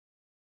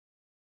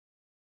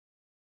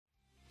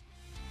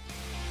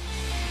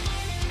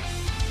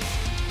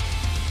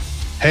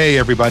Hey,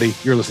 everybody.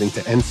 You're listening to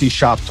NC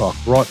Shop Talk,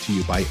 brought to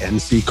you by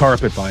NC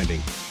Carpet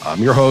Binding.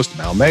 I'm your host,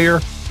 Mal Mayer.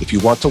 If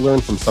you want to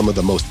learn from some of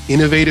the most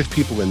innovative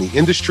people in the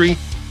industry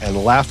and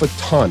laugh a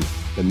ton,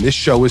 then this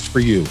show is for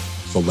you.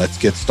 So let's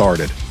get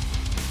started.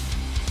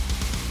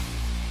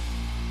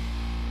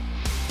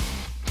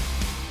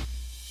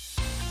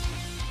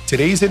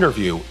 Today's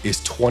interview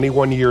is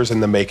 21 years in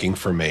the making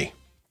for me.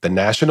 The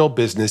National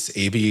Business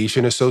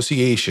Aviation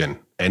Association,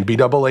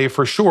 NBAA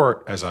for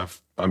short, as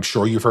I'm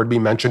sure you've heard me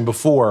mention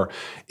before,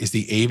 is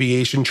the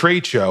aviation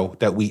trade show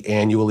that we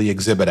annually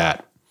exhibit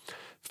at.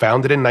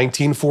 Founded in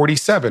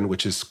 1947,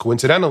 which is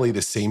coincidentally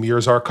the same year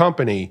as our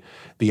company,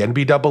 the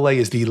NBAA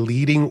is the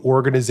leading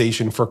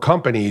organization for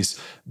companies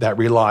that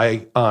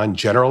rely on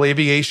general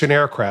aviation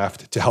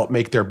aircraft to help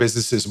make their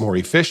businesses more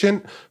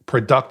efficient,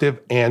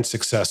 productive, and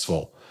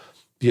successful.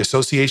 The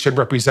association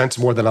represents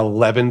more than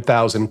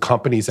 11,000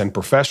 companies and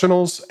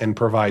professionals and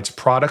provides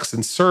products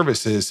and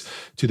services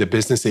to the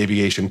business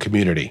aviation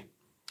community.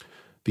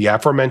 The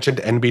aforementioned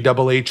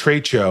NBAA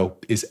trade show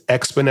is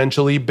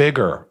exponentially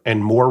bigger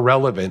and more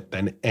relevant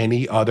than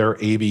any other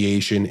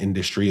aviation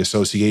industry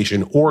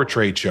association or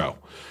trade show.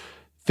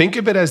 Think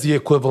of it as the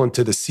equivalent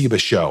to the SEBA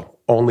show,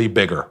 only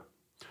bigger,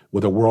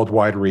 with a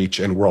worldwide reach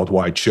and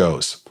worldwide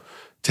shows.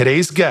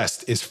 Today's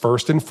guest is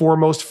first and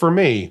foremost for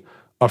me,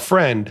 a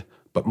friend,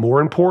 but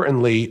more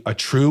importantly, a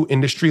true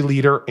industry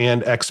leader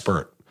and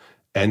expert.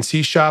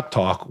 NC Shop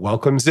Talk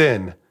welcomes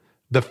in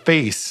the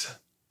face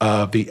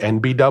of the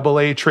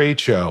NBAA trade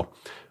show,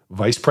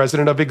 Vice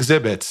President of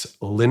Exhibits,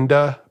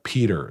 Linda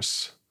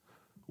Peters.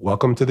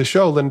 Welcome to the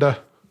show, Linda.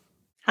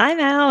 Hi,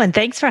 Mal, and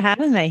thanks for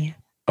having me.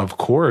 Of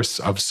course.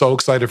 I'm so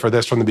excited for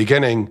this from the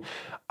beginning.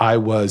 I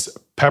was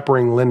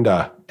peppering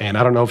Linda, and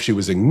I don't know if she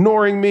was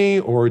ignoring me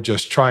or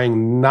just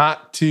trying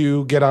not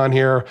to get on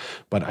here,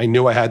 but I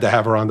knew I had to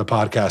have her on the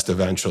podcast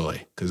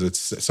eventually because it's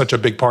such a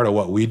big part of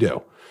what we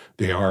do.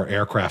 Our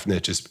aircraft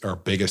niche is our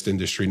biggest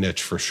industry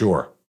niche for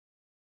sure.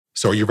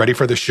 So are you ready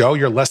for the show?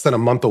 You're less than a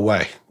month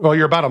away. Well,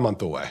 you're about a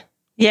month away.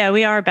 Yeah,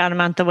 we are about a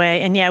month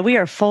away. And yeah, we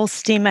are full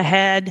steam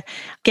ahead,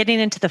 getting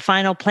into the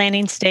final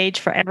planning stage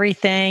for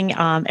everything.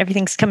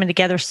 Everything's coming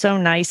together so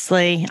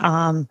nicely.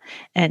 And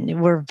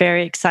we're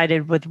very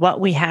excited with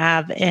what we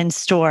have in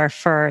store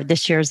for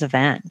this year's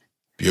event.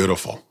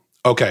 Beautiful.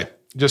 Okay.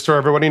 Just so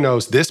everybody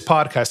knows, this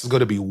podcast is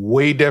going to be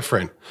way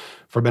different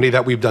from any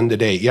that we've done to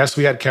date. Yes,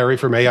 we had Carrie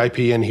from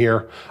AIP in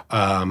here,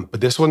 but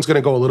this one's going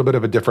to go a little bit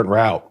of a different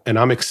route. And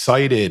I'm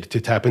excited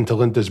to tap into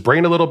Linda's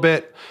brain a little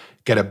bit,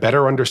 get a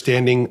better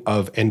understanding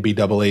of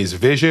NBAA's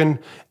vision,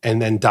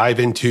 and then dive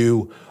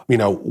into,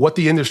 what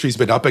the industry's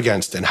been up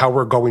against and how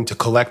we're going to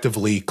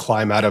collectively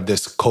climb out of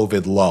this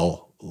COVID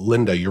lull.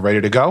 Linda, you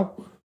ready to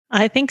go?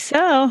 I think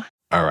so.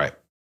 All right.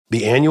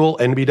 The annual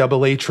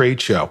NBAA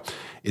trade show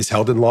is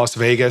held in Las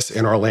Vegas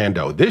and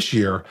Orlando. This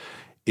year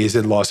is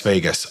in Las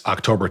Vegas,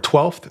 October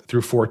 12th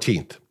through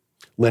 14th.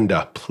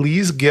 Linda,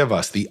 please give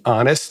us the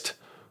honest,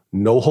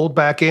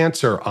 no-hold-back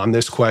answer on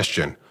this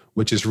question,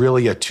 which is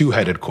really a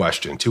two-headed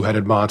question,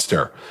 two-headed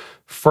monster.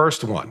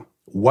 First one,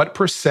 what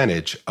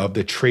percentage of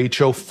the trade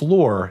show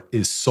floor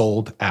is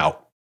sold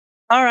out?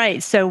 All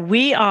right. So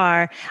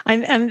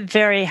I'm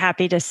very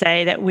happy to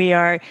say that we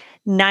are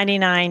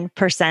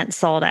 99%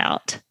 sold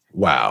out.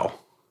 Wow.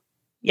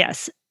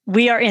 Yes.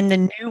 We are in the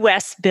New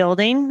West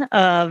building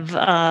of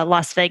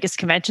Las Vegas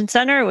Convention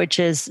Center, which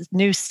is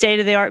new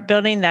state-of-the-art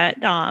building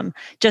that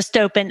just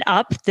opened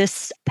up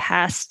this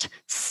past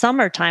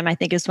summertime, I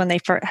think is when they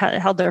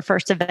held their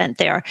first event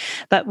there.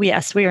 But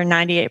yes, we are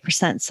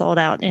 98% sold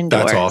out indoor.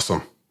 That's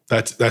awesome.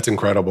 That's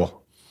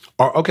incredible.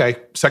 Okay,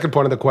 second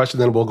point of the question,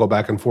 then we'll go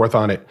back and forth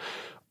on it.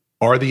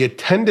 Are the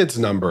attendance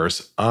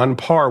numbers on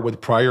par with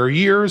prior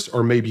years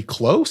or maybe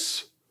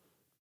close?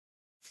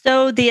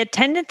 So the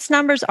attendance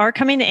numbers are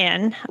coming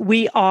in.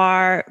 We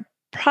are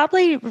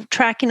probably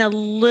tracking a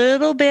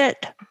little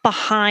bit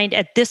behind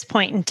at this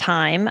point in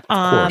time.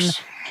 Of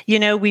course.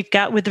 We've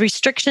got with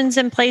restrictions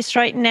in place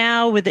right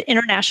now, with the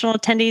international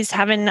attendees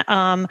having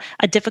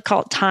a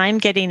difficult time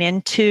getting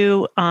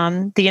into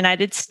the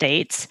United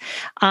States.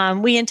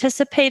 We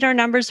anticipate our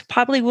numbers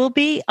probably will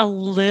be a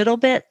little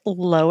bit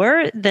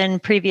lower than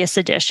previous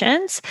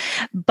editions,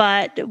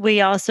 but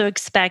we also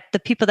expect the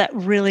people that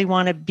really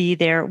want to be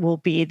there will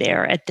be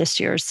there at this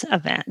year's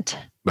event.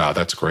 Wow,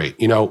 that's great.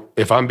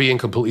 If I'm being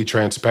completely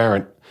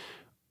transparent,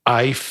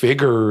 I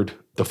figured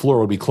the floor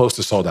would be close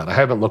to sold out. I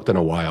haven't looked in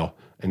a while.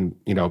 And,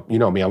 you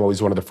know me, I'm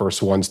always one of the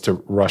first ones to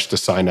rush to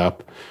sign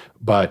up.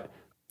 But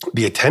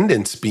the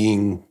attendance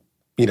being,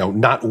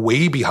 not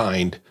way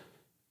behind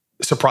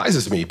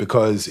surprises me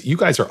because you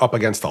guys are up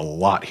against a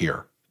lot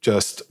here.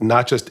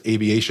 Not just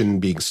aviation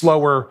being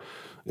slower,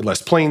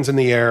 less planes in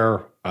the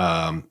air,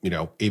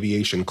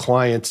 aviation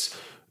clients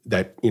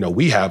that,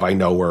 we have, I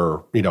know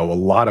are, a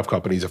lot of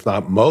companies, if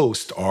not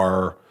most,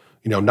 are,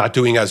 not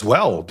doing as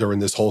well during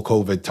this whole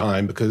COVID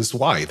time because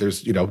why?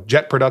 There's,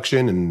 jet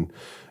production and,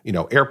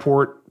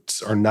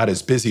 airports are not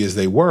as busy as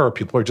they were.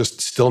 People are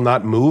just still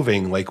not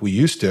moving like we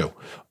used to.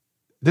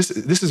 This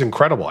is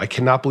incredible. I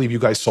cannot believe you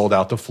guys sold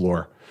out the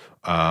floor.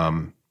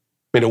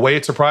 In a way,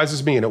 it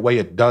surprises me. In a way,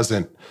 it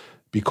doesn't,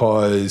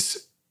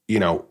 because,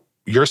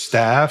 your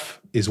staff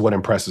is what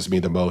impresses me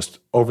the most.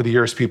 Over the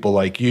years, people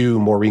like you,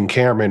 Maureen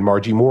Cameron,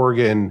 Margie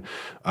Morgan,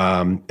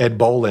 Ed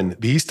Bolin,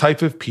 these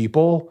type of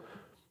people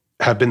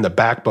have been the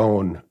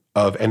backbone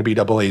of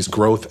NBAA's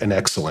growth and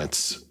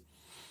excellence.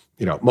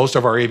 Most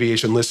of our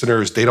aviation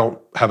listeners, they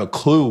don't have a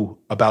clue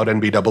about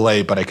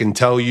NBAA, but I can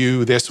tell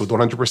you this with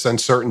 100%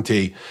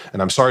 certainty,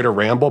 and I'm sorry to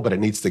ramble, but it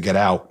needs to get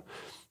out.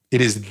 It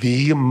is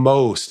the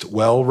most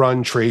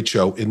well-run trade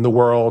show in the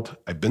world.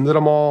 I've been to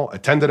them all,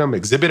 attended them,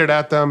 exhibited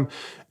at them,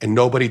 and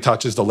nobody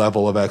touches the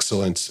level of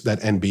excellence that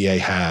NBA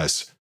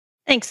has.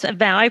 Thanks,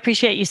 Val. I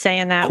appreciate you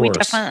saying that. We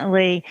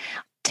definitely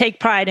take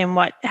pride in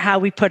how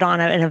we put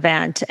on an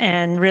event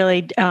and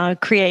really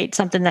create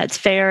something that's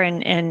fair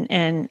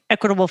and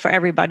equitable for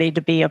everybody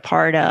to be a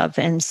part of.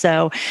 And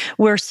so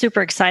we're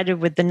super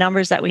excited with the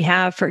numbers that we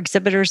have for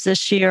exhibitors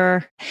this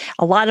year.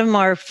 A lot of them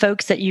are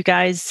folks that you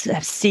guys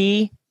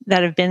see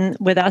that have been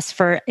with us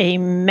for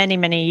many,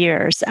 many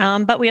years.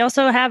 But we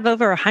also have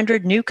over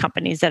 100 new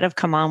companies that have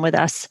come on with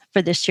us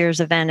for this year's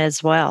event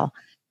as well,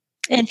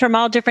 and from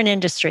all different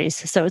industries.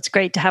 So it's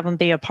great to have them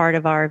be a part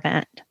of our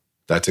event.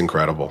 That's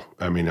incredible.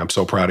 I mean, I'm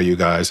so proud of you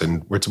guys.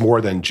 And it's more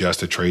than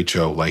just a trade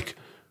show. Like,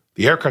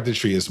 the aircraft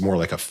industry is more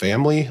like a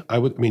family.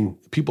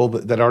 People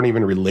that aren't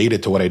even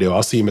related to what I do,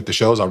 I'll see them at the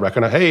shows. I'll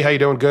recognize, hey, how you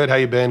doing? Good. How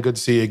you been? Good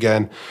to see you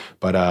again.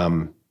 But,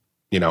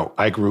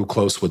 I grew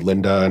close with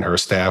Linda and her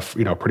staff,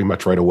 pretty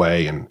much right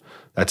away. And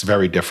that's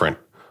very different.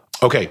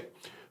 Okay.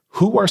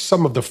 Who are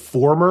some of the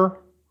former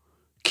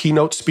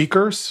keynote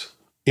speakers,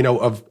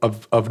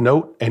 of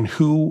note, and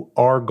who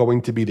are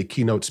going to be the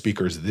keynote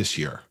speakers this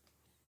year?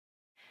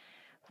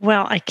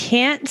 Well, I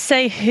can't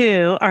say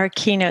who our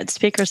keynote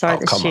speakers are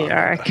this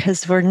year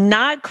because we're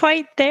not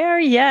quite there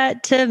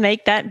yet to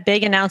make that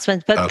big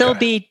announcement, but there'll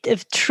be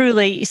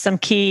truly some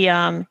key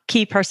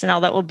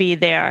personnel that will be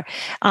there.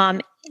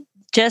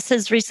 Just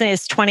as recently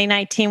as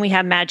 2019, we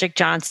have Magic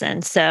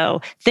Johnson. So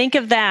think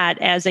of that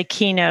as a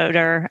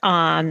keynoter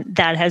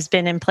that has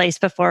been in place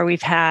before.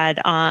 We've had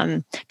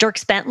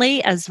Dierks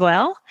Bentley as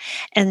well.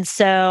 And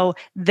so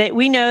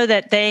we know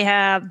that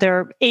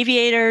they're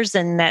aviators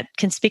and that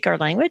can speak our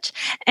language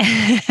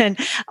and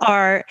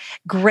are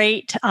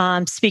great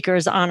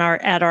speakers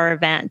at our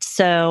event.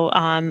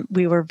 So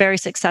we were very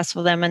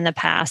successful with them in the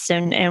past,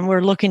 and we're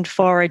looking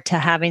forward to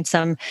having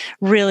some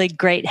really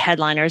great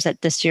headliners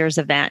at this year's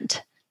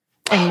event.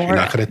 And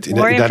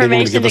more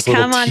information to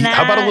come on that.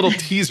 How about a little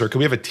teaser? Can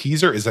we have a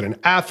teaser? Is it an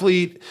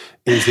athlete?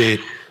 Is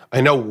it?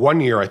 I know one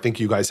year I think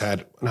you guys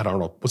had. I don't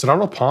know. Was it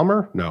Arnold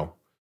Palmer? No.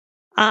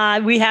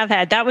 We have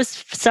had. That was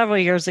several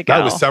years ago.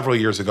 That was several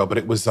years ago, but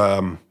it was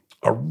a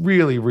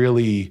really,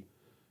 really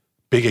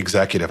big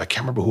executive. I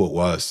can't remember who it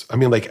was. I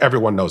mean, like,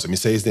 everyone knows him. You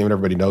say his name and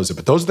everybody knows it.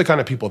 But those are the kind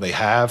of people they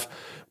have.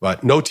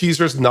 But no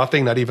teasers,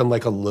 nothing. Not even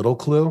like a little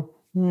clue.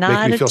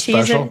 Not a teaser.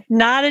 Special.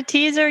 Not a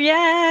teaser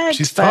yet.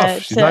 She's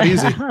tough. She's not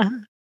easy.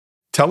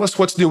 Tell us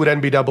what's new at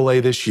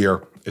NBAA this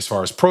year as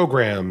far as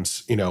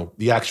programs,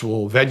 the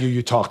actual venue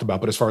you talked about,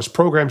 but as far as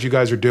programs you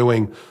guys are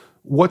doing,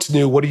 what's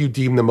new? What do you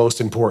deem the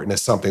most important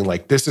as something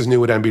like, this is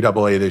new at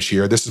NBAA this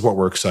year. This is what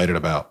we're excited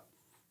about.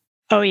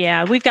 Oh,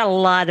 yeah. We've got a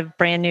lot of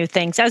brand new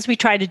things, as we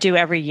try to do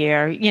every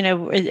year.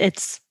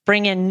 It's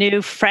bring in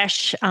new,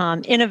 fresh,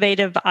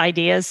 innovative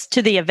ideas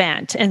to the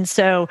event. And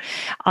so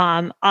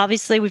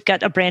obviously we've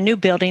got a brand new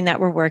building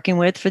that we're working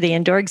with for the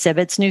indoor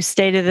exhibits, new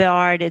state of the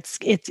art.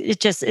 It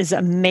just is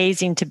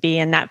amazing to be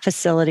in that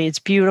facility. It's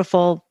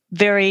beautiful.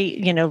 Very,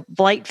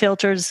 light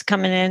filters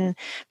coming in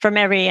from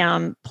every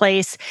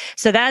place.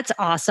 So that's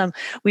awesome.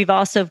 We've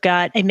also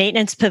got a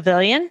maintenance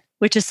pavilion,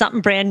 which is something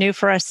brand new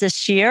for us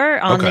this year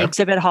on the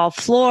exhibit hall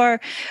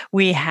floor.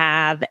 We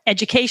have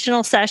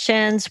educational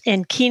sessions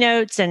and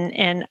keynotes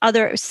and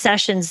other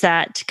sessions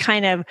that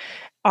kind of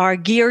are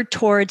geared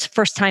towards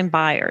first-time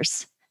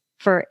buyers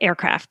for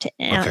aircraft.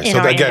 Okay,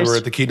 so again, we're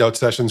at the keynote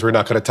sessions. We're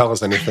not going to tell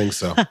us anything,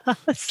 so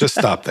just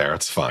stop there.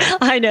 It's fine.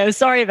 I know.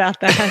 Sorry about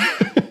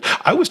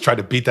that. I was trying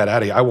to beat that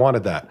out of you. I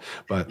wanted that,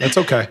 but that's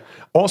okay.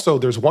 Also,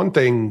 there's one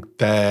thing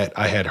that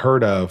I had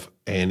heard of,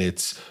 and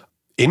it's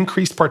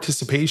increased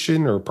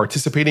participation or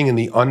participating in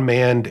the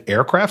unmanned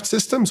aircraft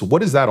systems.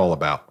 What is that all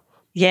about?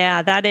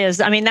 Yeah, that is.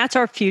 That's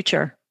our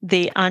future.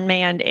 The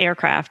unmanned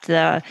aircraft,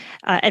 the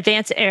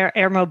advanced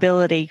air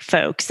mobility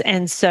folks.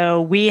 And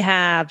so we've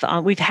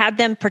had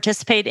them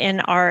participate in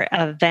our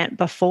event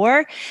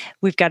before.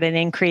 We've got an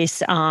increase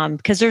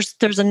because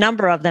there's a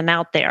number of them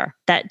out there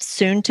that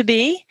soon to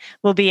be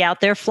will be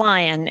out there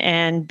flying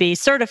and be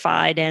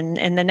certified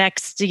in the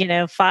next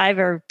 5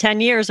 or 10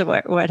 years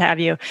or what have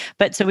you.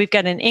 But so we've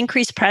got an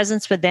increased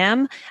presence with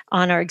them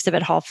on our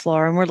exhibit hall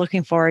floor, and we're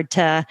looking forward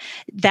to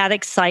that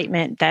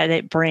excitement that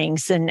it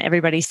brings, and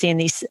everybody seeing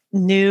these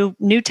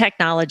new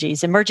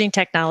technologies, emerging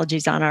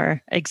technologies on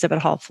our exhibit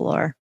hall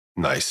floor.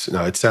 Nice.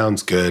 No, it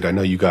sounds good. I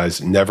know you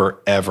guys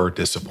never, ever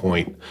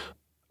disappoint.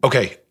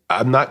 Okay,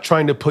 I'm not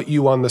trying to put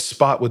you on the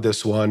spot with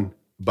this one,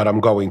 but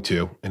I'm going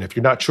to. And if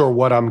you're not sure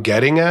what I'm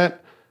getting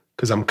at,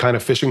 because I'm kind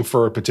of fishing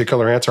for a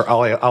particular answer,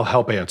 I'll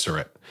help answer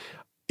it.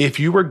 If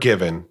you were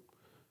given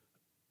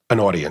an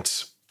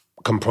audience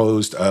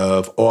composed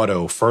of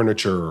auto,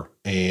 furniture,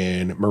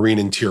 and marine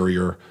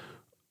interior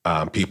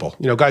people,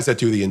 guys that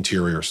do the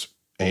interiors,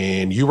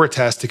 and you were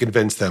tasked to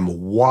convince them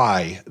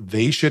why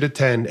they should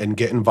attend and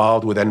get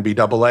involved with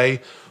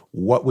NBAA,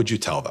 what would you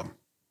tell them?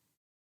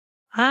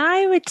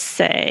 I would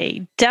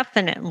say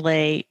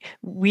definitely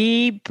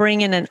we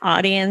bring in an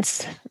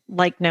audience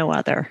like no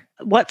other.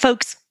 What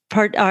folks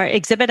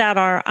exhibit out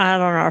on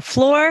our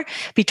floor,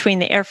 between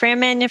the airframe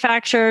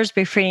manufacturers,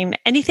 between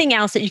anything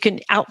else that you can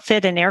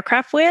outfit an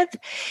aircraft with,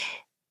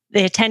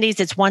 the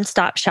attendees, it's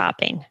one-stop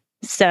shopping.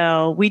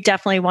 So we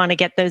definitely want to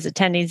get those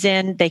attendees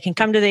in. They can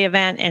come to the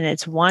event and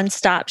it's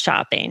one-stop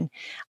shopping,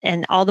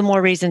 and all the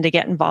more reason to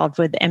get involved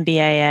with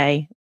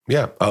NBAA.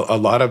 Yeah, a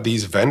lot of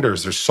these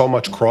vendors, there's so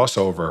much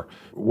crossover,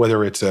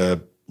 whether it's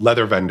a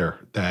leather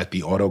vendor that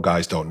the auto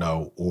guys don't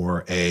know,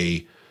 or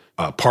a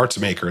parts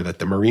maker that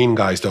the marine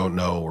guys don't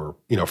know,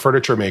 or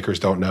furniture makers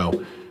don't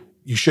know.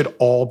 You should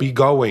all be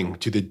going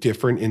to the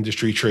different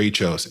industry trade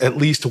shows at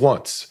least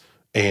once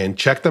and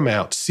check them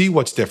out, see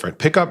what's different,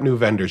 pick up new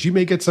vendors. You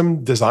may get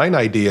some design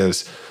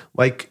ideas.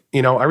 Like,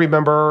 I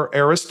remember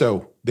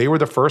Aristo, they were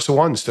the first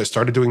ones that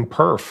started doing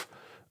perf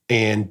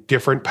and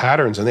different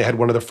patterns. And they had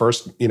one of the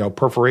first,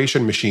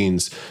 perforation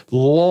machines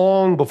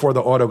long before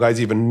the auto guys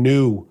even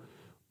knew,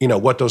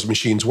 what those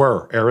machines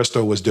were.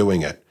 Aristo was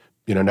doing it.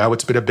 Now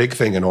it's been a big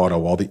thing in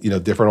auto, all the,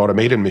 different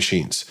automated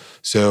machines.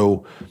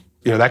 So,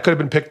 that could have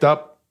been picked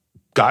up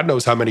God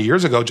knows how many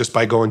years ago just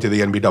by going to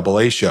the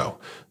NBAA show.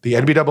 The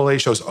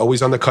NBAA show is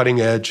always on the cutting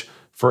edge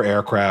for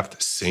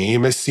aircraft,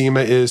 same as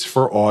SEMA is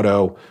for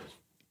auto.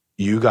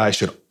 You guys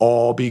should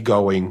all be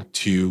going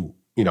to,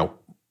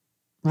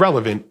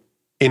 relevant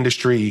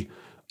industry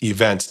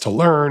events to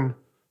learn,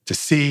 to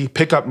see,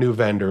 pick up new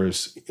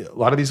vendors. A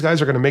lot of these guys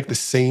are going to make the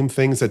same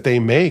things that they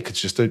make.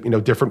 It's just a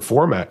different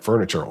format,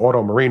 furniture,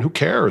 auto, marine, who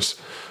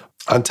cares?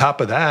 On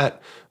top of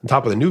that, on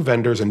top of the new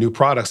vendors and new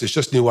products, it's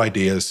just new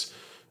ideas.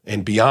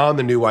 And beyond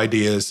the new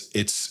ideas,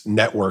 it's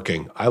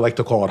networking. I like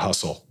to call it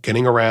hustle,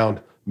 getting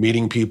around,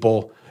 meeting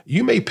people.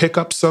 You may pick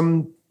up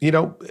some,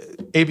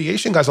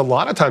 aviation guys a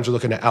lot of times are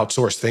looking to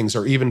outsource things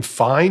or even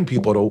find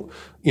people to,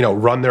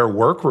 run their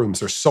workrooms,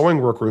 their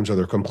sewing workrooms, or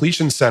their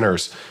completion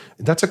centers.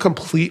 That's a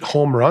complete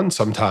home run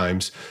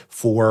sometimes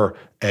for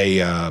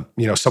a,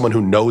 someone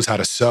who knows how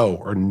to sew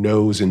or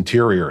knows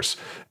interiors.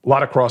 A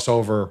lot of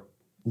crossover,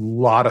 a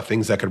lot of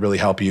things that could really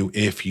help you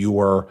if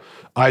your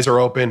eyes are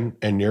open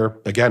and you're,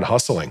 again,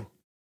 hustling.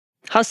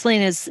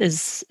 Hustling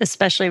is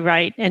especially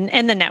right.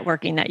 And the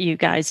networking that you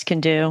guys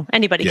can do,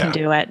 anybody can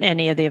do at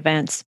any of the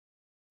events.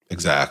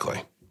 Exactly.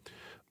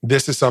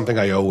 This is something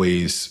I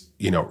always,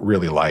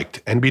 really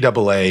liked.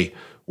 NBAA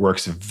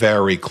works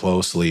very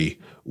closely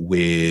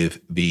with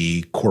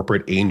the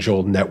Corporate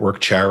Angel Network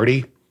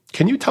charity.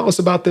 Can you tell us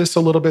about this a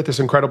little bit, this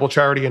incredible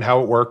charity and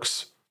how it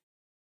works?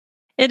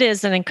 It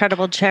is an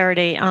incredible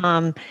charity.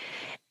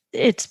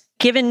 It's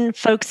given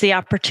folks the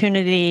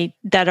opportunity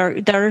that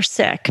are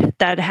sick,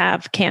 that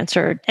have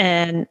cancer,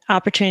 and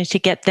opportunity to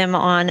get them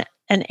on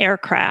an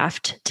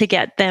aircraft, to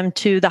get them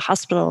to the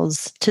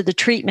hospitals, to the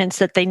treatments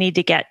that they need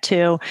to get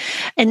to,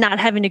 and not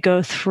having to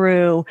go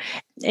through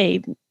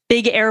a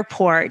big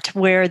airport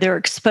where they're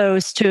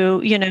exposed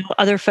to,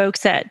 other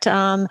folks that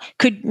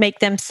could make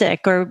them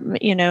sick or,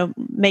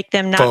 make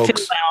them not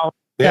feel well.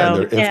 Yeah,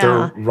 so, if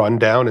they're run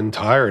down and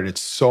tired,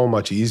 it's so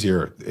much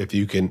easier if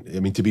you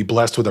can, to be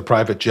blessed with a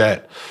private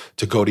jet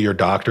to go to your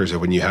doctors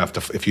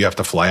if you have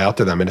to fly out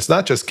to them. And it's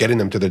not just getting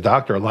them to the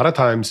doctor. A lot of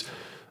times,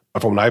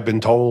 from what I've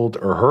been told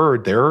or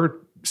heard, they're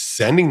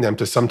sending them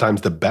to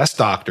sometimes the best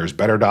doctors,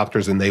 better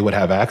doctors than they would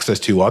have access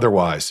to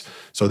otherwise.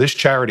 So this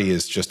charity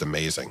is just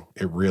amazing.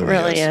 It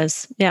really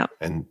is. Yeah.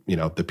 And,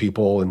 the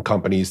people and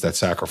companies that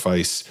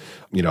sacrifice,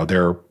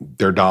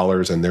 their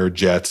dollars and their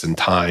jets and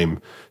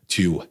time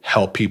to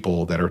help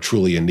people that are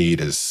truly in need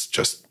is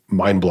just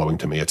mind-blowing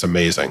to me. It's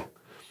amazing.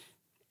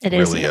 It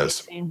really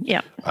is.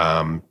 Yeah.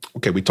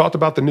 Okay, we talked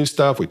about the new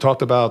stuff. We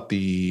talked about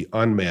the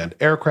unmanned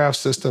aircraft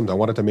systems. I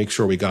wanted to make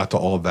sure we got to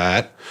all of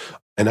that.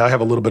 And I have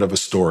a little bit of a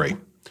story.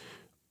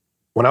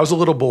 When I was a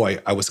little boy,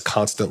 I was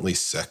constantly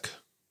sick.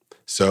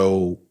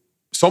 So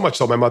much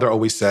so my mother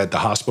always said the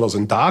hospitals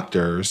and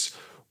doctors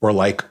were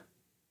like,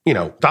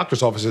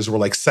 doctor's offices were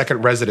like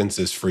second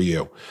residences for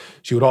you.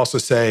 She would also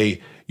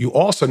say, you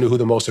also knew who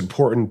the most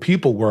important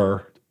people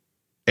were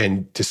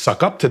and to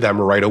suck up to them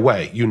right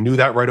away. You knew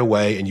that right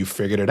away and you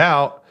figured it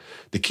out.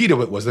 The key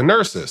to it was the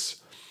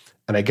nurses.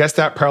 And I guess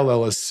that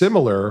parallel is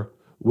similar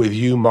with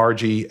you,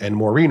 Margie, and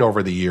Maureen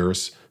over the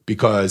years,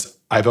 because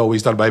I've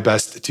always done my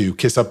best to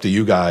kiss up to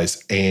you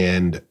guys.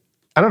 And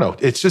I don't know,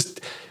 it's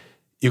just,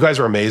 you guys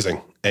are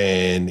amazing.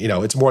 And,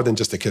 it's more than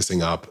just a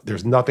kissing up.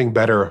 There's nothing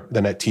better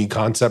than that team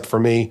concept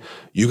for me.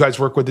 You guys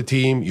work with the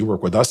team. You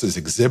work with us as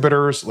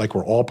exhibitors, like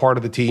we're all part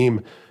of the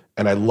team.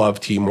 And I love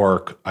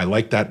teamwork. I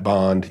like that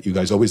bond. You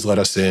guys always let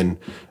us in.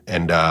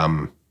 And,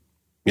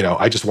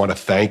 I just want to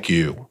thank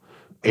you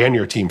and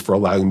your team for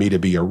allowing me to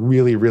be a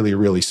really, really,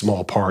 really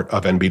small part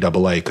of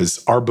NBAA,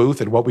 because our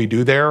booth and what we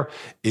do there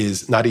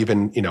is not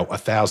even,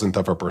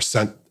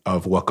 1,000%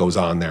 of what goes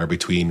on there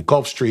between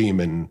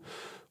Gulfstream and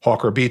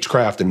Hawker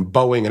Beechcraft and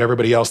Boeing and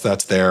everybody else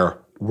that's there.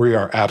 We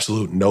are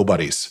absolute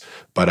nobodies,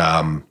 but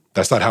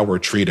that's not how we're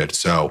treated.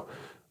 So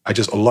I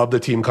just love the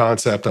team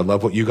concept. I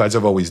love what you guys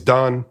have always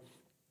done.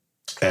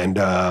 And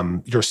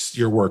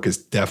your work is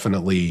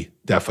definitely,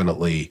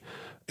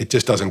 it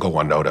just doesn't go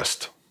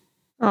unnoticed.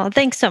 Oh,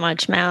 thanks so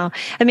much, Mal.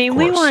 I mean,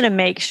 we want to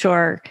make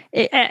sure.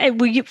 Let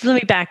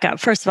me back up.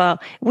 First of all,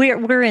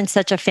 we're in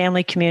such a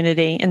family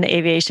community in the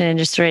aviation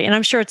industry, and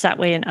I'm sure it's that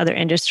way in other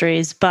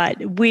industries. But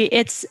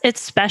it's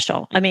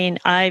special. I mean,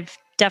 I've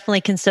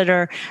definitely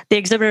consider the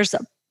exhibitors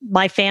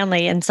my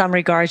family in some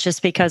regards,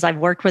 just because I've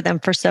worked with them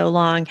for so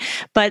long.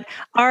 But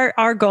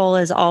our goal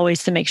is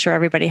always to make sure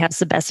everybody has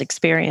the best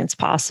experience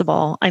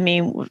possible. I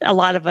mean, a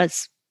lot of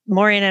us,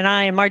 Maureen and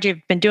I and Margie,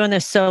 have been doing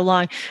this so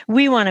long.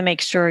 We want to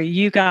make sure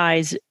you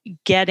guys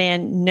get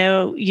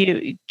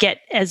you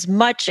get as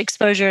much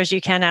exposure as you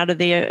can out of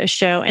the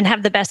show and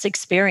have the best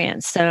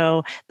experience.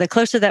 So the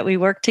closer that we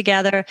work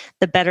together,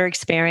 the better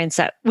experience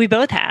that we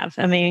both have.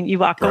 I mean, you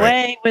walk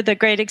away with a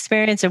great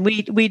experience, and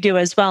we do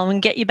as well,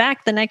 and get you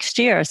back the next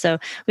year. So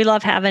we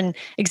love having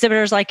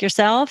exhibitors like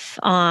yourself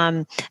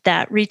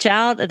that reach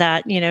out,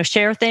 that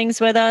share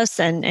things with us,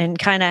 and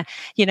kind of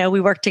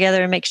we work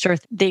together and make sure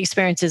the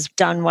experience is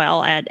done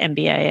well at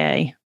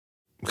NBAA.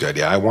 Good.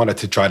 Yeah, I wanted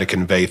to try to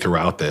convey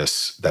throughout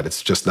this that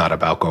it's just not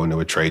about going to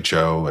a trade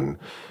show, and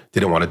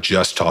didn't want to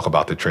just talk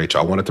about the trade show.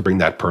 I wanted to bring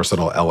that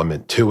personal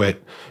element to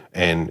it.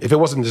 And if it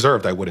wasn't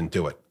deserved, I wouldn't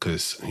do it,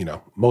 because,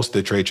 most of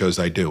the trade shows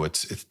I do,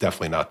 it's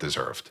definitely not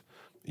deserved.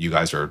 You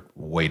guys are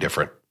way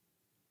different.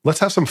 Let's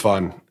have some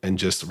fun and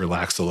just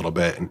relax a little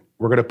bit. And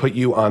we're going to put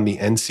you on the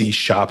NC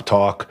Shop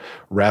Talk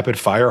Rapid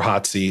Fire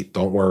Hot Seat.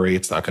 Don't worry,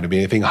 it's not going to be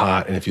anything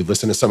hot. And if you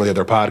listen to some of the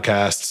other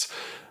podcasts,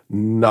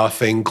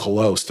 nothing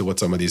close to what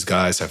some of these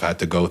guys have had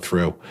to go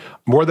through.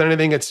 More than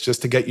anything, it's just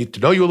to get you to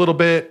know you a little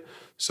bit.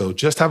 So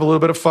just have a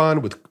little bit of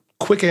fun with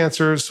quick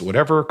answers.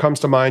 Whatever comes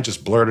to mind,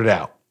 just blurt it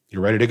out.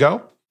 You ready to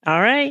go? All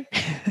right.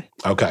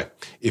 Okay.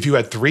 If you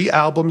had 3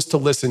 albums to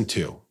listen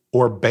to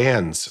or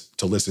bands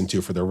to listen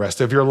to for the rest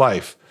of your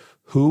life,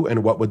 who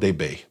and what would they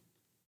be?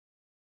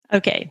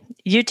 Okay.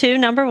 U2,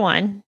 number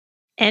 1.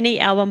 Any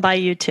album by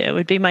U2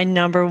 would be my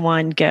number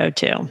 1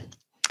 go-to.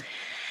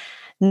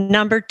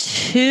 Number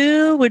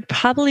 2 would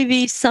probably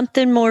be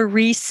something more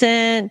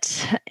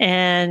recent,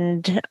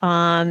 and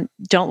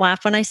don't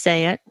laugh when I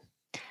say it,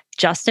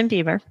 Justin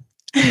Bieber.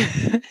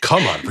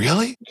 Come on,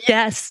 really?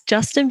 Yes,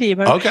 Justin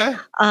Bieber. Okay.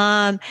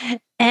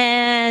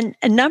 And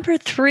number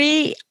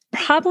 3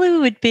 probably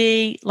would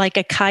be like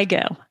a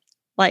Kygo.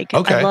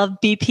 Okay. I love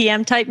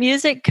BPM type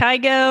music,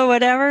 Kygo,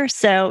 whatever.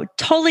 So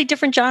totally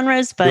different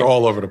genres, but you're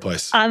all over the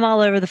place. I'm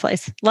all over the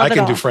place. Love it all. I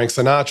can do Frank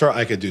Sinatra.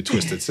 I could do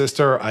Twisted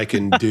Sister. I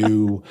can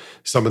do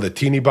some of the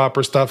teeny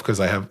bopper stuff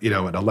because I have, an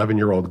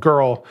 11-year-old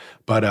girl.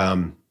 But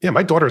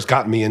my daughter's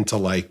gotten me into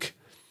like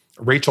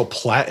Rachel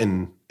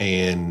Platten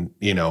and,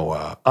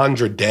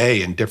 Andra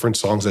Day and different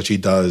songs that she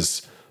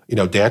does,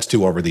 dance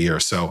to over the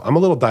years. So I'm a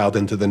little dialed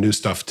into the new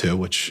stuff too,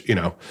 which,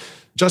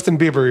 Justin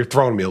Bieber, you're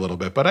throwing me a little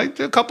bit, but I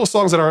do a couple of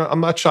songs that I'm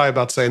not shy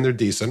about saying they're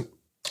decent.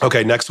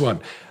 Okay, next one.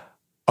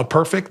 A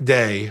perfect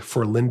day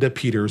for Linda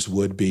Peters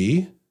would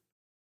be?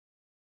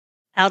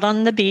 Out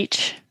on the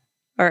beach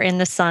or in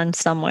the sun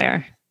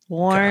somewhere,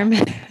 warm,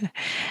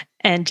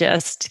 and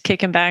just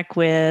kicking back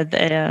with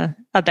a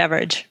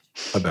beverage.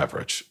 A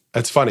beverage.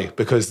 That's funny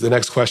because the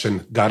next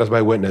question, God is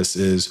my witness,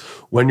 is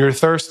when you're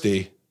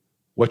thirsty,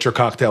 what's your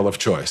cocktail of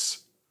choice?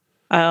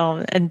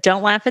 Oh, and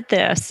don't laugh at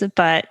this,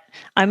 but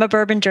I'm a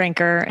bourbon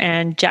drinker,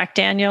 and Jack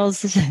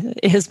Daniel's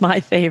is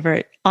my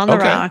favorite on the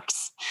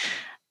rocks.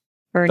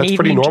 That's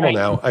pretty normal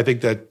now. I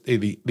think that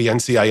the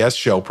NCIS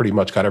show pretty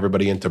much got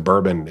everybody into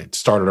bourbon. It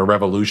started a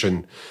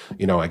revolution,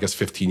 I guess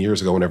 15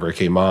 years ago whenever it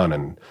came on,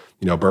 and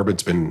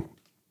bourbon's been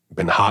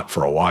hot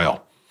for a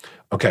while.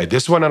 Okay,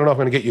 this one I don't know if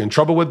I'm going to get you in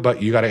trouble with,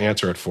 but you got to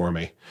answer it for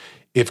me.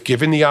 If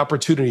given the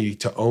opportunity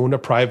to own a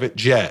private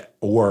jet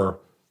or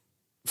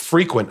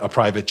frequent a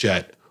private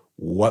jet,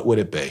 what would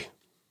it be?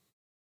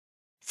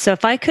 So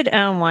if I could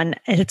own one,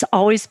 it's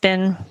always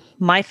been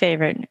my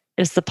favorite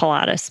is the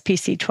Pilatus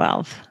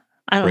PC-12.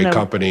 I don't know. Great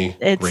company.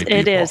 Great people.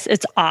 It is.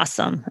 It's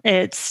awesome.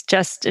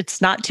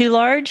 It's not too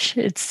large.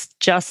 It's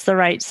just the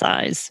right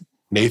size.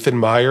 Nathan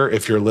Meyer,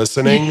 if you're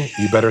listening,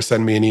 you better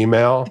send me an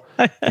email.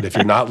 And if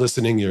you're not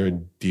listening, you're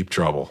in deep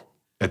trouble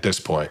at this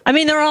point. I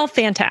mean, they're all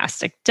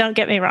fantastic. Don't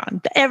get me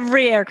wrong.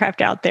 Every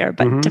aircraft out there,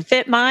 but to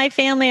fit my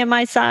family and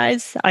my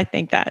size, I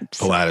think that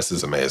Pilatus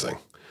is amazing.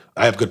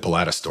 I have a good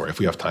Pilatus story. If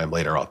we have time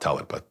later, I'll tell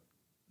it, but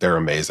they're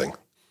amazing.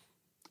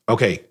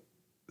 Okay.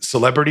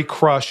 Celebrity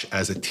crush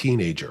as a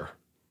teenager.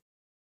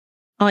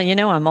 Oh,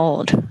 I'm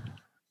old.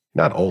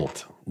 Not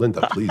old.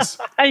 Linda, please.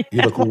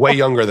 You look way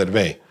younger than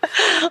me.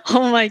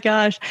 Oh my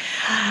gosh.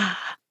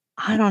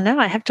 I don't know.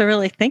 I have to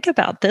really think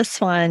about this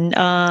one.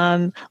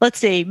 Let's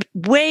see.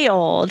 Way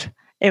old.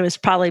 It was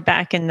probably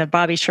back in the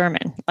Bobby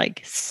Sherman,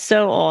 like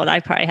so old. I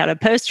probably had a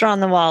poster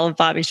on the wall of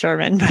Bobby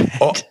Sherman.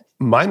 Oh,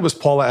 mine was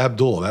Paula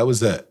Abdul. That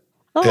was it.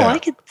 Oh, yeah. I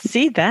could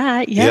see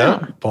that.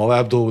 Yeah. Paula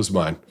Abdul was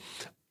mine.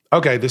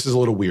 Okay, this is a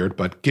little weird,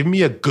 but give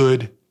me a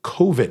good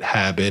COVID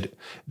habit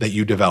that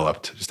you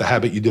developed, just a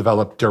habit you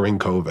developed during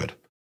COVID.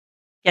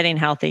 Getting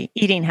healthy,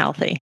 eating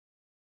healthy,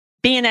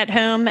 being at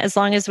home as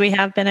long as we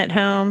have been at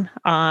home,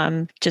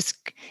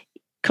 just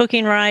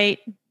cooking right,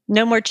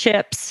 no more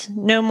chips,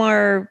 no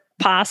more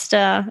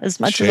pasta, as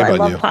much Shame as I on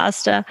love you.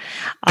 pasta.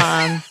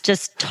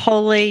 Just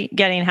totally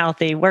getting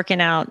healthy,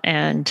 working out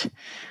and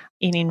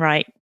eating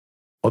right.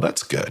 Well,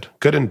 that's good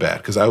and bad,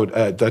 because I would.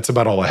 That's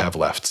about all I have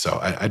left. So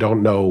I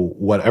don't know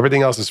what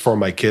everything else is for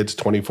my kids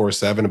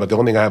 24/7. But the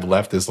only thing I have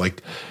left is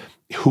like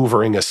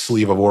hoovering a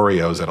sleeve of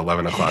Oreos at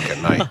 11 o'clock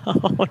at night.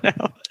 Oh no.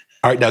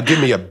 All right, now give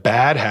me a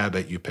bad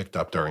habit you picked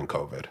up during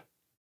COVID.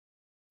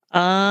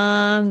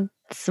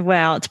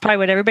 Well, it's probably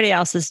what everybody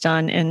else has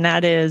done, and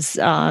that is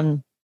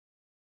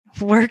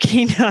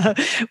working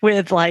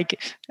with,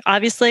 like,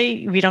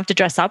 obviously we don't have to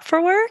dress up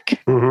for work.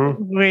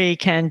 Mm-hmm. We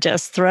can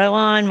just throw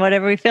on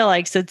whatever we feel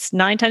like. So it's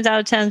 9 times out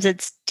of 10,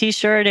 it's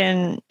t-shirt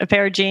and a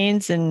pair of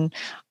jeans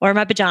or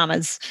my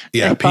pajamas.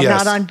 Yeah, if I'm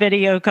not on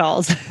video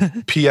calls.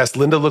 P.S.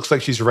 Linda looks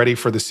like she's ready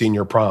for the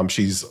senior prom.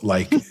 She's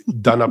like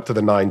done up to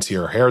the nines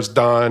here. Hair's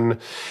done.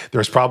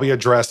 There's probably a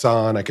dress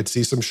on. I could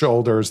see some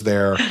shoulders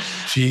there.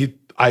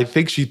 I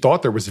think she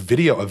thought there was a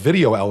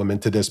video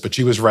element to this, but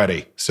she was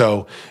ready.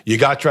 So you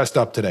got dressed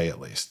up today at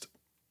least.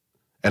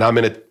 And I'm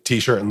in a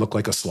t-shirt and look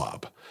like a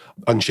slob,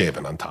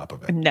 unshaven on top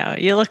of it. No,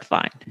 you look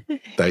fine.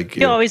 Thank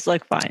you. You always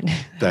look fine.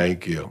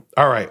 Thank you.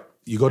 All right.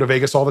 You go to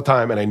Vegas all the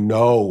time, and I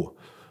know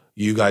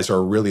you guys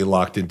are really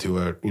locked into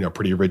a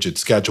pretty rigid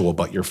schedule,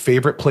 but your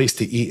favorite place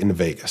to eat in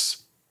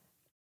Vegas?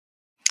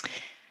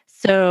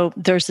 So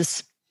there's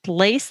this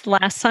place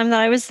last time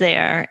that I was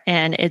there,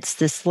 and it's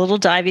this little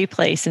divey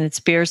place, and it's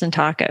beers and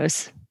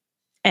tacos.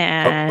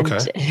 And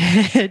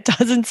it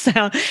doesn't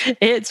sound,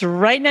 it's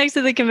right next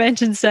to the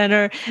convention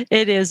center.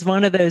 It is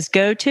one of those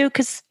go-to,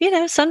 because,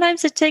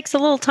 sometimes it takes a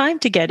little time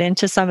to get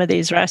into some of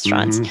these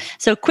restaurants. Mm-hmm.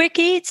 So quick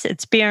eats,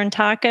 it's beer and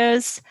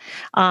tacos.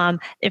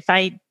 If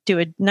I do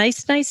a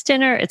nice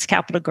dinner, it's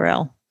Capital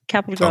Grill.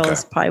 Capital Grill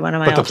is probably one of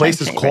my But the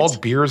place is favorites.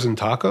 called Beers and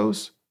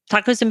Tacos?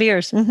 Tacos and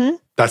beers. Mm-hmm.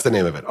 That's the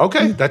name of it.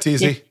 Okay, that's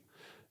easy. Yeah.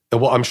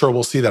 Well, I'm sure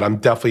we'll see that.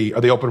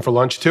 Are they open for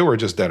lunch too, or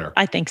just dinner?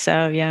 I think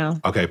so, yeah.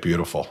 Okay,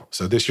 beautiful.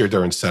 So this year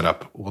during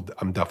setup,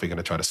 I'm definitely going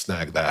to try to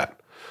snag that.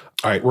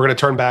 All right, we're going to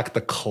turn back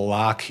the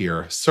clock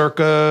here.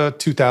 Circa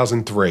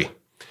 2003.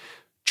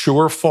 True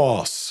or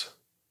false?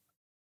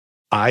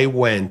 I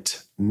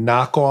went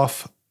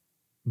knockoff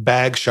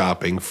bag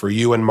shopping for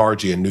you and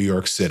Margie in New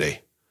York City.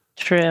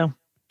 True.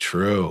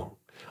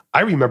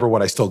 I remember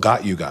what I still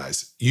got you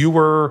guys. I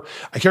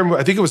can't remember.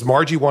 I think it was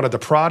Margie wanted the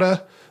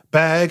Prada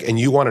bag, and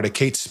you wanted a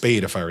Kate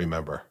Spade, if I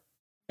remember.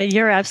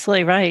 You're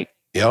absolutely right.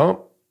 Yeah.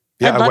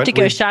 I'd love to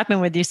go shopping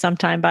with you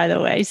sometime, by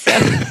the way. So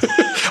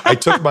I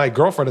took my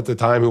girlfriend at the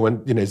time, who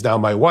is now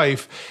my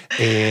wife,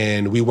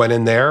 and we went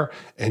in there,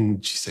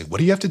 and she said, "What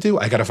do you have to do?"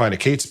 I got to find a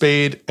Kate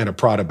Spade and a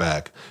Prada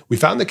bag. We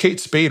found the Kate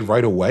Spade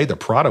right away. The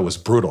Prada was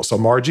brutal. So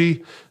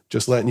Margie,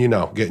 just letting you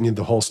know, getting you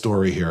the whole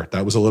story here.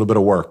 That was a little bit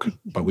of work,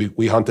 but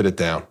we hunted it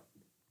down.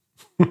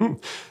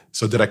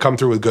 So did I come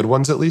through with good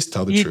ones at least?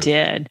 Tell the truth. You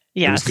did.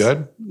 Yes. It was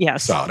good?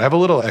 Yes. Solid. I have a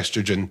little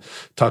estrogen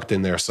tucked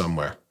in there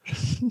somewhere.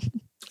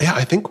 Yeah,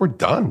 I think we're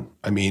done.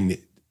 I mean,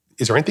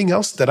 is there anything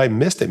else that I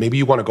missed that maybe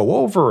you want to go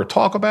over or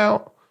talk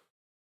about?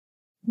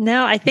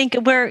 No, I think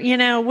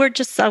we're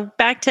just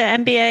back to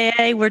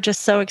NBAA. We're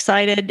just so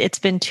excited. It's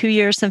been 2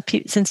 years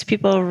since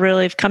people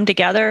really have come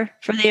together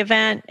for the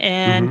event,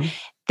 and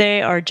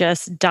they are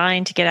just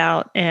dying to get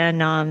out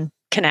and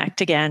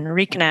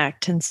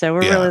reconnect. And so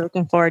we're really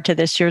looking forward to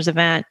this year's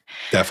event.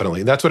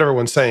 Definitely. That's what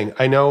everyone's saying.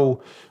 I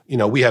know,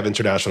 we have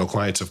international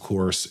clients, of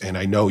course, and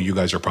I know you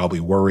guys are probably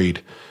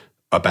worried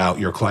about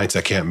your clients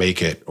that can't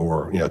make it,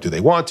 or, do they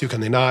want to, can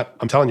they not?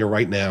 I'm telling you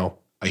right now,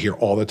 I hear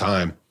all the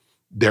time,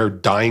 they're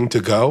dying to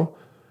go.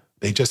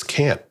 They just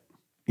can't.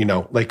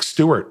 Like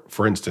Stuart,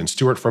 for instance,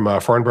 Stuart from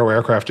Farnborough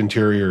Aircraft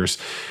Interiors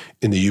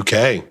in the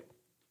UK.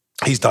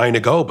 He's dying to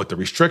go, but the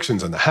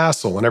restrictions and the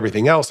hassle and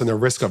everything else and the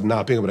risk of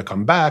not being able to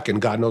come back, and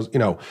God knows,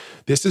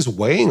 this is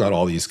weighing on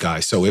all these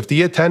guys. So if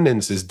the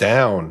attendance is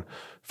down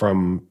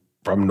from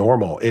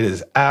normal, it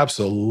is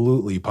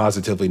absolutely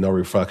positively no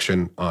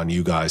reflection on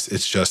you guys.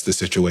 It's just the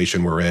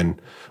situation we're in.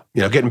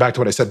 Getting back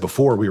to what I said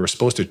before,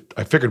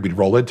 I figured we'd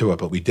roll into it,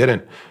 but we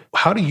didn't.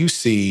 How do you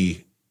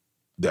see,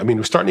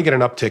 we're starting to get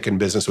an uptick in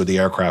business with the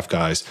aircraft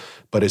guys,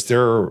 but is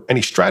there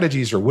any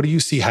strategies, or what do you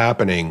see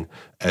happening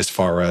as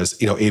far as,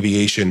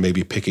 aviation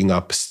maybe picking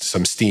up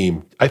some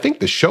steam? I think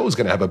the show is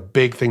going to have a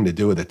big thing to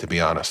do with it, to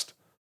be honest.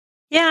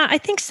 Yeah, I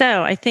think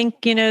so. I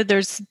think,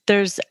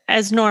 there's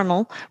as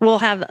normal, we'll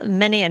have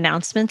many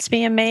announcements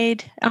being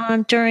made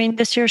during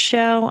this year's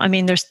show. I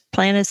mean,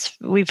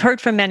 we've heard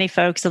from many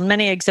folks and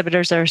many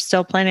exhibitors are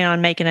still planning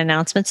on making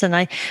announcements. And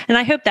I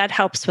hope that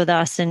helps with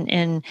us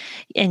in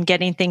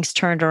getting things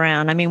turned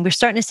around. I mean, we're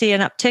starting to see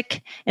an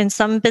uptick in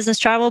some business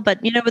travel,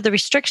 but, with the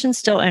restrictions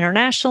still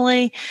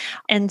internationally.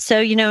 And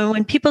so,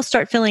 when people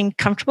start feeling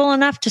comfortable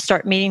enough to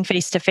start meeting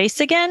face to face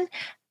again,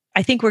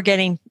 I think we're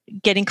getting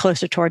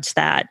closer towards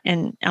that,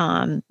 and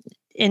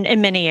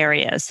in many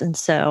areas, and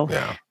so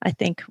Yeah. I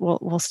think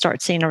we'll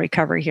start seeing a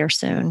recovery here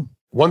soon.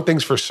 One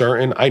thing's for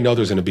certain, I know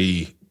there's going to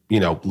be,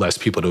 less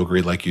people to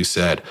agree, like you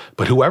said,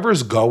 but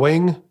whoever's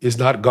going is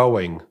not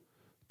going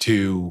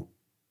to,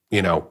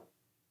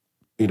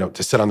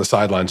 to sit on the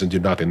sidelines and do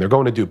nothing. They're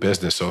going to do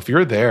business. So if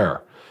you're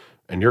there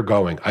and you're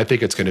going, I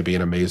think it's going to be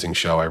an amazing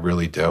show. I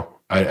really do.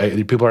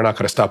 People are not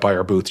going to stop by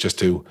our booth just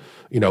to,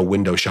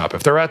 window shop.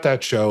 If they're at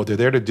that show, they're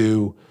there to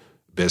do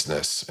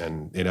business.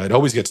 And, it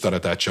always gets done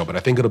at that show, but I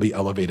think it'll be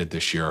elevated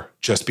this year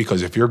just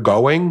because if you're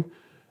going,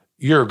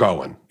 you're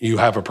going. You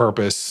have a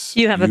purpose.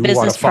 You have a business You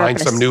want to find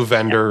purpose. some new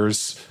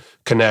vendors,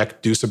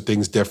 connect, do some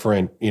things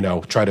different,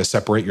 try to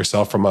separate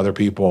yourself from other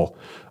people.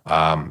 So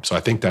I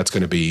think that's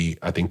going to be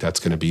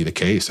the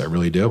case. I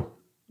really do.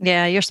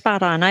 Yeah, you're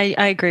spot on. I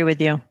agree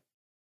with you.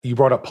 You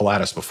brought up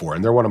Pilatus before,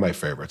 and they're one of my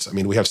favorites. I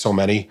mean, we have so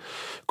many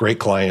great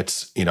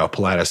clients.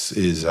 Pilatus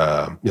is,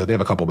 they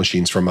have a couple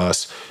machines from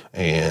us.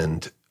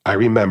 And I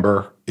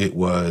remember it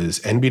was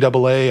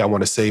NBAA, I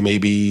want to say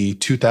maybe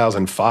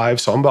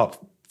 2005. So I'm about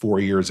 4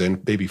 years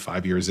in, maybe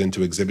 5 years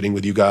into exhibiting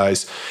with you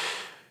guys.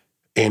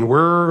 And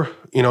we're,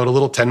 in a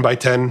little 10 by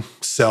 10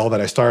 cell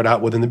that I started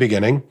out with in the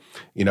beginning,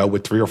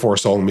 with 3 or 4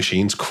 sewing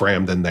machines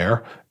crammed in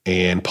there.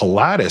 And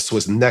Pilatus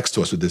was next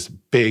to us with this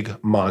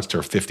big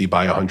monster 50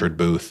 by 100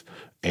 booth.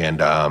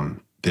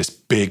 And this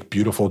big,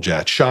 beautiful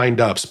jet,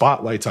 shined up,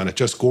 spotlights on it,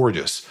 just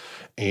gorgeous.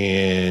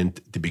 And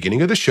at the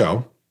beginning of the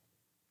show,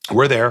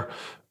 we're there,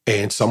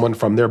 and someone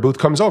from their booth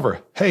comes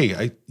over. Hey,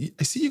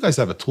 I see you guys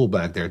have a tool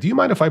bag there. Do you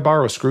mind if I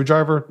borrow a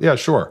screwdriver? Yeah,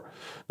 sure.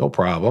 No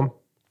problem.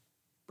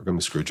 Bring him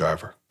the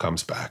screwdriver.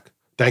 Comes back.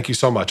 Thank you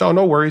so much. Oh,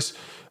 no worries.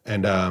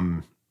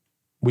 And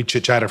we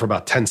chit-chatted for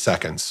about 10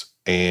 seconds.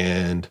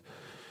 And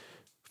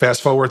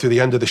fast forward to the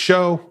end of the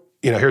show,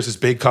 here's this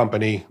big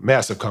company,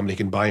 massive company,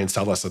 can buy and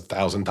sell us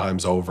 1,000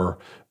 times over.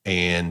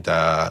 And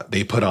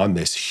they put on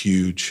this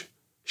huge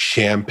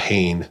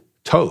champagne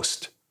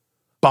toast.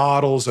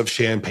 Bottles of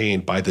champagne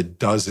by the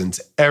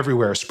dozens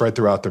everywhere spread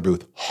throughout their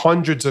booth.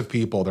 Hundreds of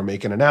people. They're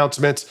making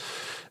announcements.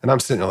 And I'm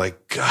sitting there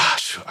like,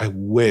 gosh, I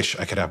wish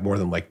I could have more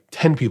than like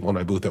 10 people in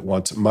my booth at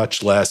once,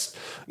 much less,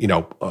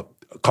 a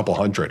couple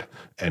hundred.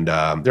 And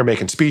they're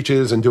making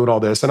speeches and doing all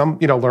this. And I'm,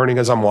 learning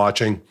as I'm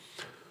watching.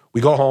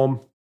 We go home.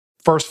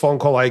 First phone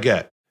call I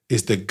get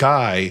is the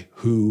guy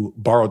who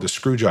borrowed the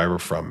screwdriver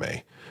from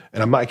me.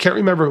 And I can't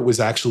remember if it was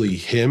actually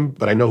him,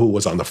 but I know who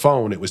was on the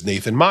phone. It was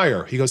Nathan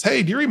Meyer. He goes,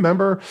 hey, do you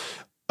remember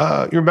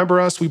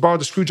us? We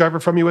borrowed the screwdriver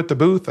from you at the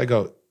booth. I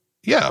go,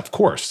 yeah, of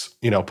course.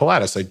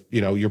 Pilatus,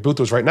 your booth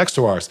was right next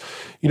to ours.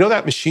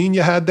 That machine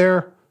you had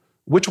there?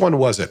 Which one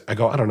was it? I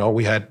go, I don't know.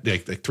 We had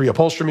like 3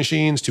 upholstery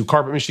machines, 2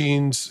 carpet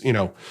machines,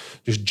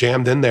 just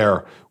jammed in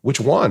there. Which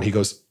one? He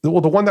goes,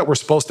 well, the one that we're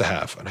supposed to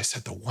have. And I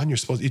said, the one you're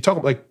supposed to, you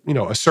talking like, a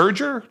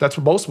serger? That's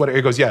what most, what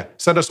he goes, yeah,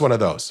 send us one of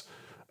those.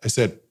 I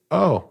said,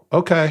 oh,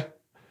 okay,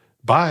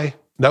 bye.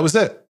 That was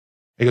it.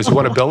 He goes, you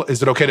want to bill?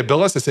 Is it okay to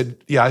bill us? I said,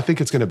 yeah, I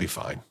think it's going to be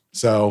fine.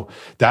 So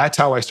that's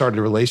how I started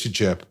a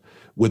relationship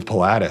with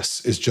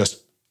Pilatus, is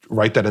just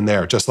right then and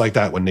there, just like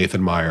that with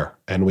Nathan Meyer.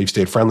 And we've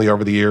stayed friendly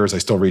over the years. I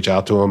still reach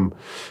out to him,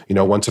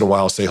 once in a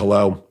while, say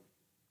hello.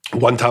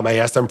 One time I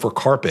asked them for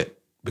carpet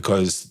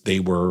because they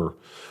were,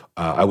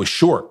 I was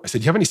short. I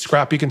said, do you have any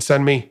scrap you can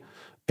send me?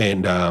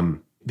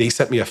 And they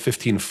sent me a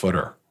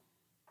 15-footer.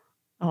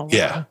 Oh, wow.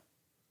 Yeah.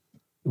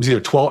 It was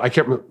either 12, I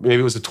can't remember, maybe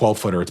it was a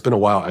 12-footer. It's been a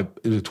while.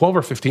 It was a 12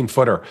 or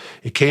 15-footer.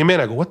 It came in,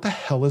 I go, what the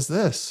hell is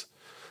this?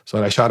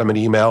 So I shot him an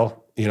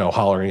email,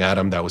 hollering at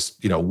him. That was,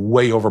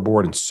 way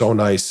overboard and so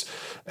nice.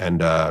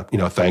 And,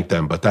 thank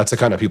them. But that's the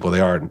kind of people they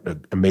are,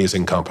 an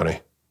amazing company.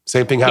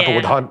 Same thing happened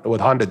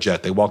with Honda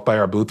Jet. They walked by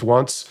our booth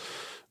once,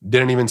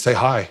 didn't even say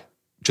hi,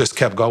 just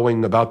kept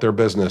going about their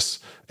business.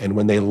 And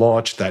when they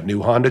launched that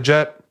new Honda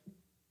Jet,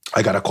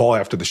 I got a call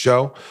after the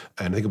show,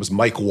 and I think it was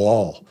Mike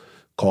Wall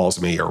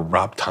calls me, or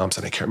Rob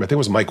Thompson, I can't remember. I think it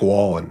was Mike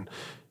Wall. And,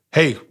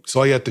 hey,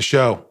 saw you at the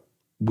show.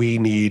 We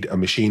need a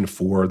machine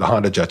for the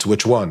Honda Jets.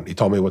 Which one? He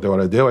told me what they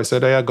want to do. I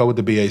said, hey, I'll go with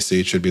the BAC.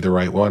 It should be the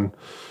right one.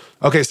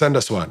 Okay, send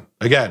us one.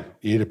 Again,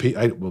 you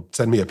need well,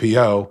 send me a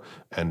PO,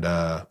 and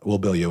we'll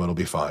bill you. It'll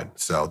be fine.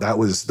 So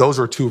those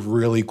were 2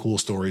 really cool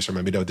stories from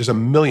MBW. There's a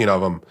million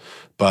of them,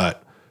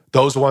 but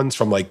those ones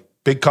from like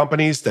big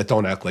companies that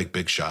don't act like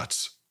big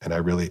shots. And I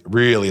really,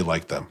 really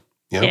like them.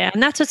 Yeah,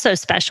 and that's what's so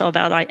special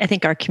about, I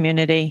think, our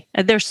community.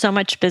 There's so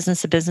much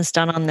business to business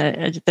done on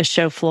the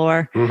show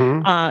floor.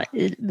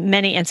 Mm-hmm.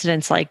 Many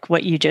incidents like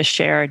what you just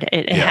shared.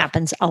 It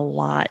happens a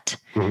lot.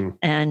 Mm-hmm.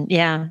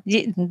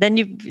 And then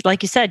you,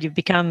 like you said, you've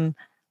become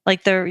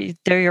like they're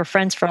your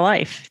friends for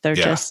life.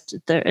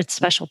 It's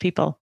special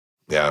people.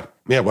 Yeah.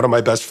 One of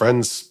my best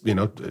friends,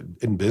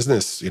 in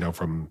business,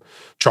 from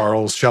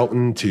Charles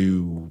Shelton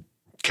to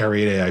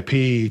Carrie at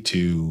AIP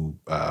to,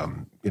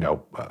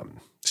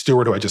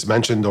 Stuart, who I just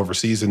mentioned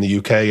overseas in the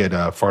UK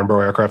at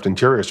Farnborough Aircraft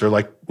Interiors. They're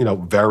like,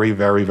 very,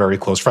 very, very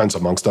close friends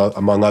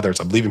among others.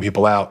 I'm leaving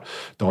people out.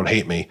 Don't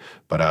hate me,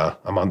 but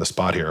I'm on the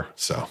spot here.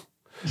 So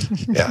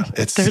yeah,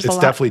 it's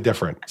definitely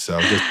different. So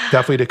just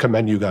definitely to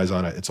commend you guys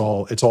on it. It's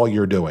all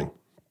you're doing.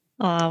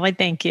 Oh, well,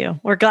 thank you.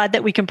 We're glad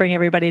that we can bring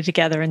everybody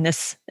together in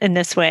this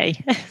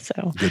way.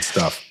 So good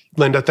stuff.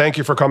 Linda, thank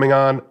you for coming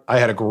on. I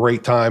had a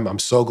great time. I'm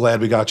so glad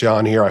we got you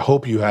on here. I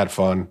hope you had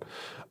fun.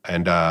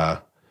 And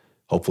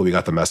hopefully we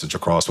got the message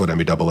across what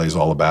NBAA is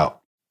all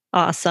about.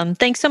 Awesome.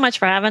 Thanks so much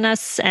for having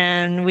us.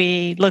 And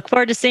we look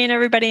forward to seeing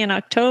everybody in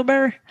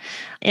October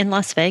in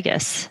Las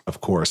Vegas.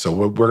 Of course. So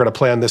we're going to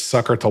plan this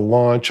sucker to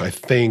launch, I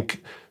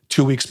think,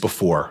 2 weeks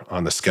before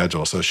on the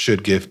schedule. So it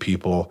should give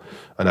people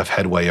enough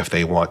headway if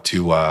they want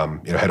to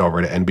head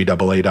over to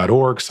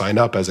nbaa.org, sign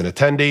up as an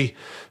attendee,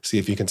 see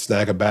if you can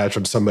snag a badge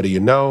from somebody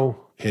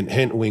hint,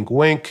 hint, wink,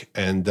 wink,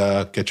 and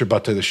get your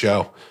butt to the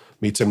show.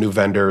 Meet some new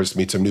vendors,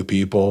 meet some new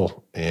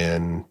people,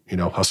 and,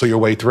 hustle your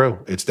way through.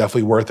 It's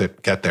definitely worth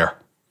it. Get there.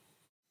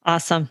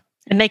 Awesome.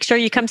 And make sure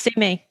you come see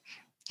me.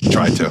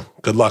 Try to.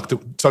 Good luck.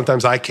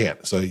 Sometimes I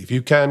can't. So if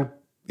you can,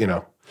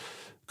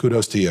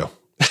 kudos to you.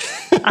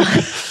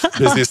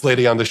 Busiest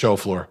lady on the show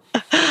floor.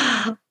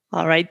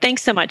 All right.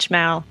 Thanks so much,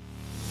 Mal.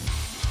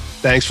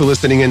 Thanks for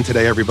listening in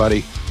today, everybody.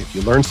 If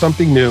you learned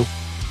something new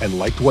and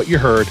liked what you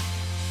heard,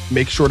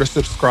 make sure to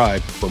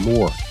subscribe for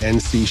more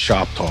NC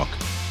Shop Talk.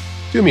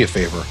 Do me a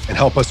favor and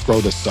help us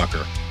grow this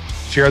sucker.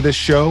 Share this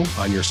show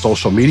on your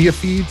social media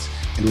feeds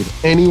and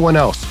with anyone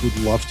else who'd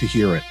love to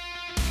hear it.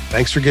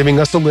 Thanks for giving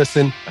us a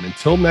listen. And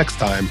until next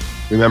time,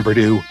 remember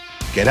to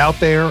get out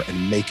there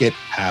and make it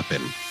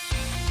happen.